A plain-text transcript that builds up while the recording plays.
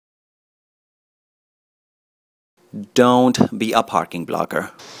Don't be a parking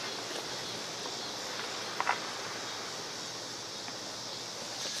blocker.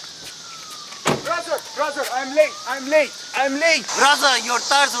 Brother, I'm late. Brother, your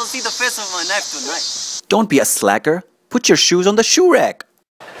tires will see the face of my neck tonight. Don't be a slacker. Put your shoes on the shoe rack.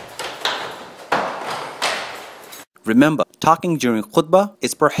 Remember, talking during khutbah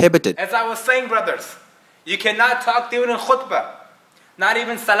is prohibited. As I was saying, brothers, you cannot talk during khutbah. Not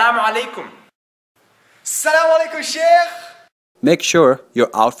even salamu alaikum. Salamu alaikum, Sheikh. Make sure your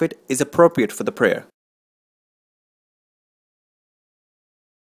outfit is appropriate for the prayer.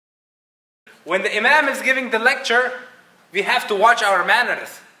 When the imam is giving the lecture, we have to watch our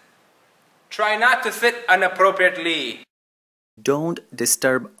manners. Try not to sit inappropriately. Don't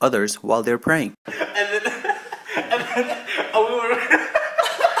disturb others while they're praying. And then we were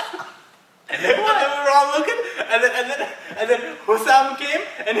and then we were all looking, and then Hussam came,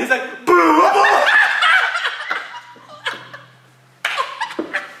 and he's like, boo!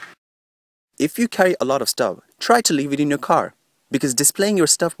 If you carry a lot of stuff, try to leave it in your car, because displaying your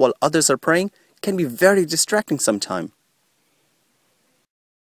stuff while others are praying can be very distracting sometimes.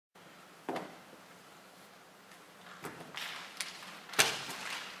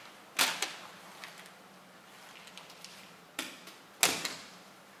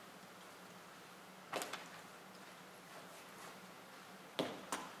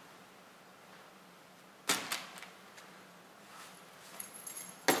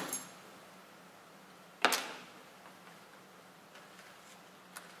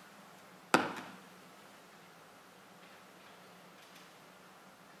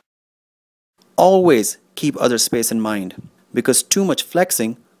 Always keep other space in mind, because too much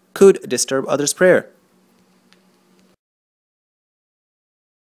flexing could disturb others' prayer.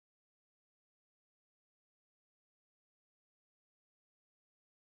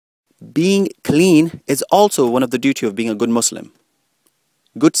 Being clean is also one of the duty of being a good Muslim.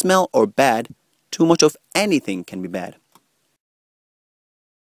 Good smell or bad, too much of anything can be bad.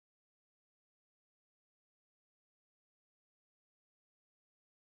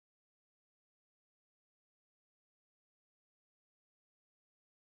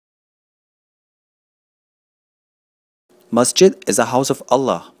 Masjid is a house of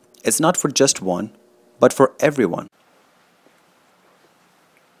Allah. It's not for just one, but for everyone.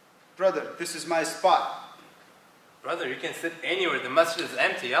 Brother, this is my spot. Brother, you can sit anywhere. The masjid is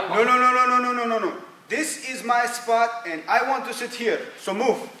empty. Allah. No. This is my spot and I want to sit here. So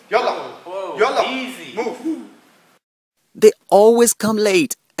move. Yalla. Whoa, Yalla. easy. Move. They always come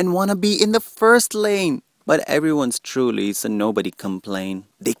late and want to be in the first lane. But everyone's truly, so nobody complain.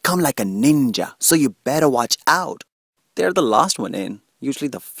 They come like a ninja, so you better watch out. They're the last one in, usually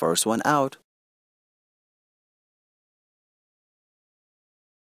the first one out.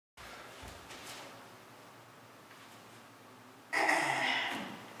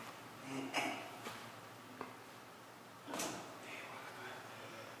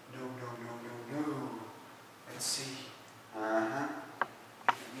 No. Let's see.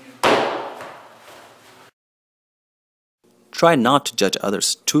 Try not to judge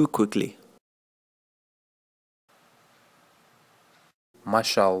others too quickly.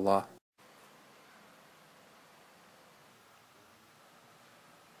 MashaAllah.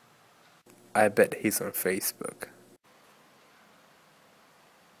 I bet he's on Facebook.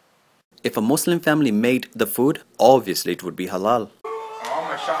 If a Muslim family made the food, obviously it would be halal. Oh,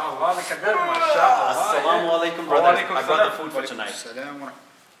 MashaAllah. Look at that. MashaAllah. As-salamu alaikum, brothers. I brought the food for tonight.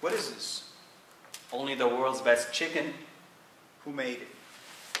 What is this? Only the world's best chicken. Who made it?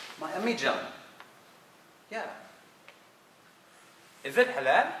 My MASJID. Yeah. Is it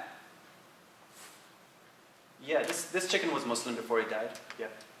halal? Yeah, this chicken was Muslim before he died. Yeah.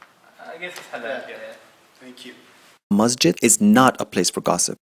 I guess it's halal. Yeah. Thank you. Masjid is not a place for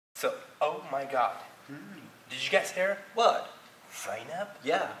gossip. So, oh my God. Did you guys hear? What? Zainab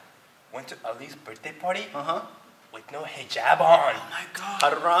Yeah. went to Ali's birthday party Uh-huh. with no hijab on. Oh my God.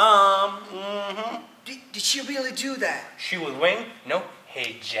 Haram. Did she really do that? She was wearing no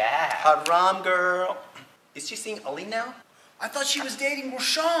hijab. Haram, girl. Is she seeing Ali now? I thought she was dating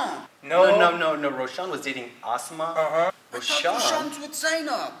Roshan. No. No. Roshan was dating Asma. Uh-huh. I thought Roshan's with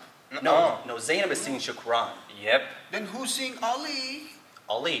Zainab. No, Zainab is singing Shukran. Yep. Then who's seeing Ali?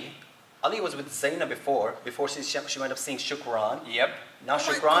 Ali was with Zainab before she went up singing Shukran. Yep. Now Oh my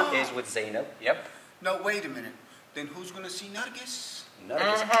Shukran God. is with Zainab. Yep. No, wait a minute. Then who's gonna see Nargis?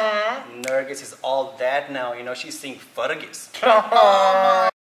 Nargis is all that now, she's singing Fargis.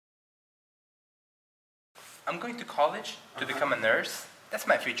 I'm going to college to become a nurse. That's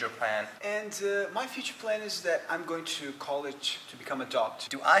my future plan. And my future plan is that I'm going to college to become a doctor.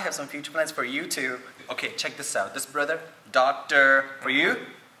 Do I have some future plans for you too? Okay, check this out. This brother, doctor. For you,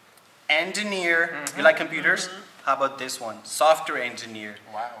 engineer. You like computers? How about this one? Software engineer.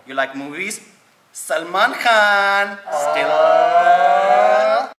 Wow. You like movies? Salman Khan. Still.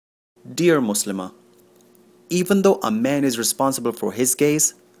 Dear Muslima, even though a man is responsible for his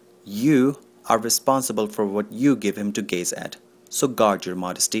gaze, you are responsible for what you give him to gaze at. So guard your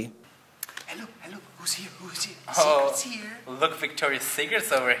modesty. Hello, who's here? Secret's here. Look, Victoria's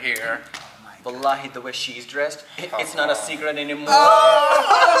Secret's over here. Wallahi, the way she's dressed, it's not a secret anymore. Girl,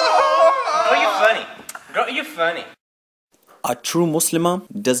 you funny. Girl, you funny. A true Muslimah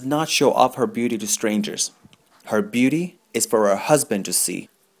does not show off her beauty to strangers. Her beauty is for her husband to see,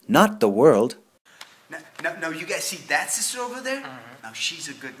 not the world. Now you guys see that sister over there? Now she's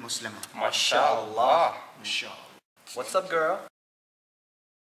a good Muslimah. MashaAllah. Mashallah. What's up, girl?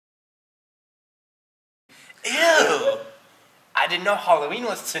 Ew. I didn't know Halloween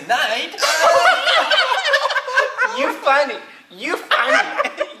was tonight. You funny. You funny.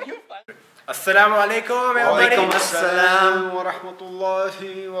 You funny. Assalamu alaikum, everybody. Walaikum assalam wa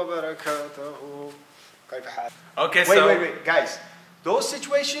rahmatullahi wa barakatuhu. Okay, Wait, guys. Those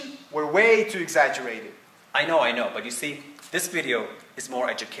situations were way too exaggerated. I know, but you see, this video is more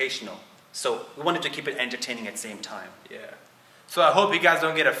educational. So we wanted to keep it entertaining at the same time. Yeah. So I hope you guys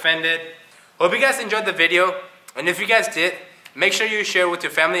don't get offended. Hope you guys enjoyed the video. And if you guys did, make sure you share with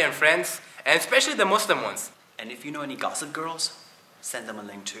your family and friends, and especially the Muslim ones. And if you know any gossip girls, send them a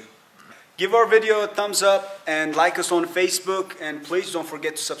link too. Give our video a thumbs up and like us on Facebook, and please don't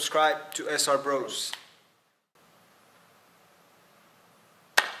forget to subscribe to SR Bros.